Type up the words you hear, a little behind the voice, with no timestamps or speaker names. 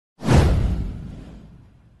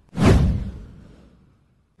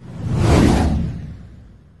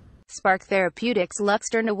Spark Therapeutics.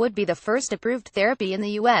 Luxturna would be the first approved therapy in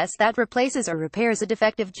the U.S. that replaces or repairs a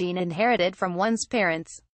defective gene inherited from one's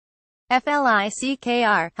parents.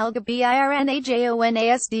 FLICKR, Helga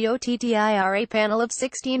BIRNAJONASDOTTIR. A panel of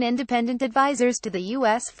 16 independent advisors to the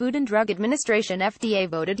U.S. Food and Drug Administration (FDA)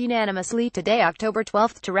 voted unanimously today, October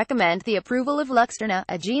 12, to recommend the approval of Luxturna,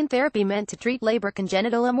 a gene therapy meant to treat Leber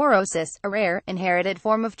congenital amaurosis, a rare, inherited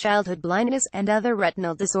form of childhood blindness, and other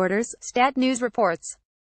retinal disorders, Stat News reports.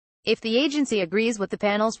 If the agency agrees with the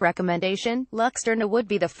panel's recommendation, Luxturna would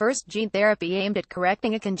be the first gene therapy aimed at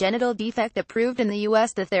correcting a congenital defect approved in the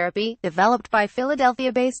U.S. The therapy, developed by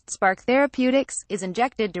Philadelphia-based Spark Therapeutics, is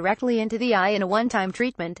injected directly into the eye in a one-time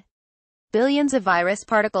treatment. Billions of virus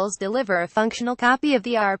particles deliver a functional copy of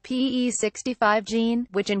the RPE65 gene,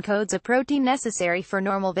 which encodes a protein necessary for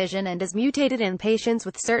normal vision and is mutated in patients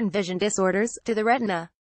with certain vision disorders, to the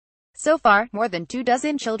retina. So far, more than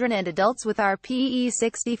 24 children and adults with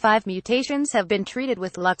RPE65 mutations have been treated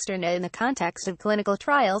with Luxturna in the context of clinical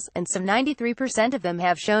trials, and some 93% of them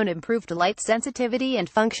have shown improved light sensitivity and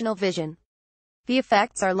functional vision. The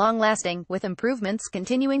effects are long-lasting, with improvements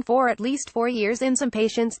continuing for at least 4 years in some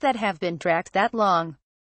patients that have been tracked that long.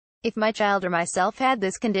 If my child or myself had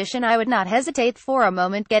this condition, I would not hesitate for a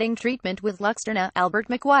moment getting treatment with Luxturna. Albert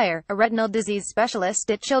McGuire, a retinal disease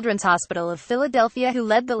specialist at Children's Hospital of Philadelphia who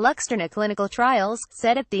led the Luxturna clinical trials,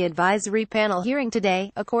 said at the advisory panel hearing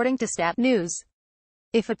today, according to Stat News.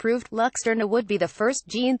 If approved, Luxturna would be the first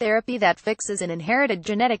gene therapy that fixes an inherited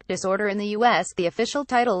genetic disorder in the U.S. The official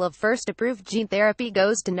title of first approved gene therapy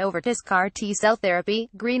goes to Novartis CAR T-cell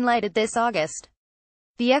therapy, green-lighted this August.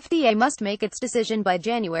 The FDA must make its decision by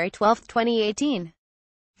January 12, 2018.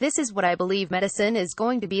 This is what I believe medicine is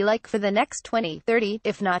going to be like for the next 20, 30,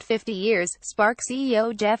 if not 50 years, Spark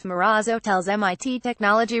CEO Jeff Marazzo tells MIT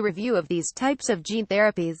Technology Review of these types of gene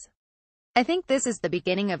therapies. I think this is the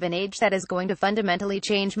beginning of an age that is going to fundamentally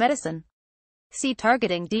change medicine. See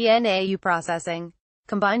targeting DNA processing.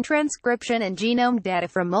 Combine transcription and genome data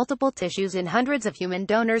from multiple tissues in hundreds of human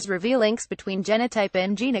donors reveal links between genotype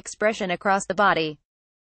and gene expression across the body.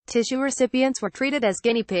 Tissue recipients were treated as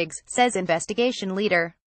guinea pigs, says investigation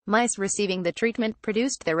leader. Mice receiving the treatment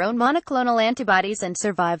produced their own monoclonal antibodies and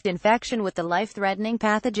survived infection with the life-threatening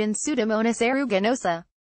pathogen Pseudomonas aeruginosa.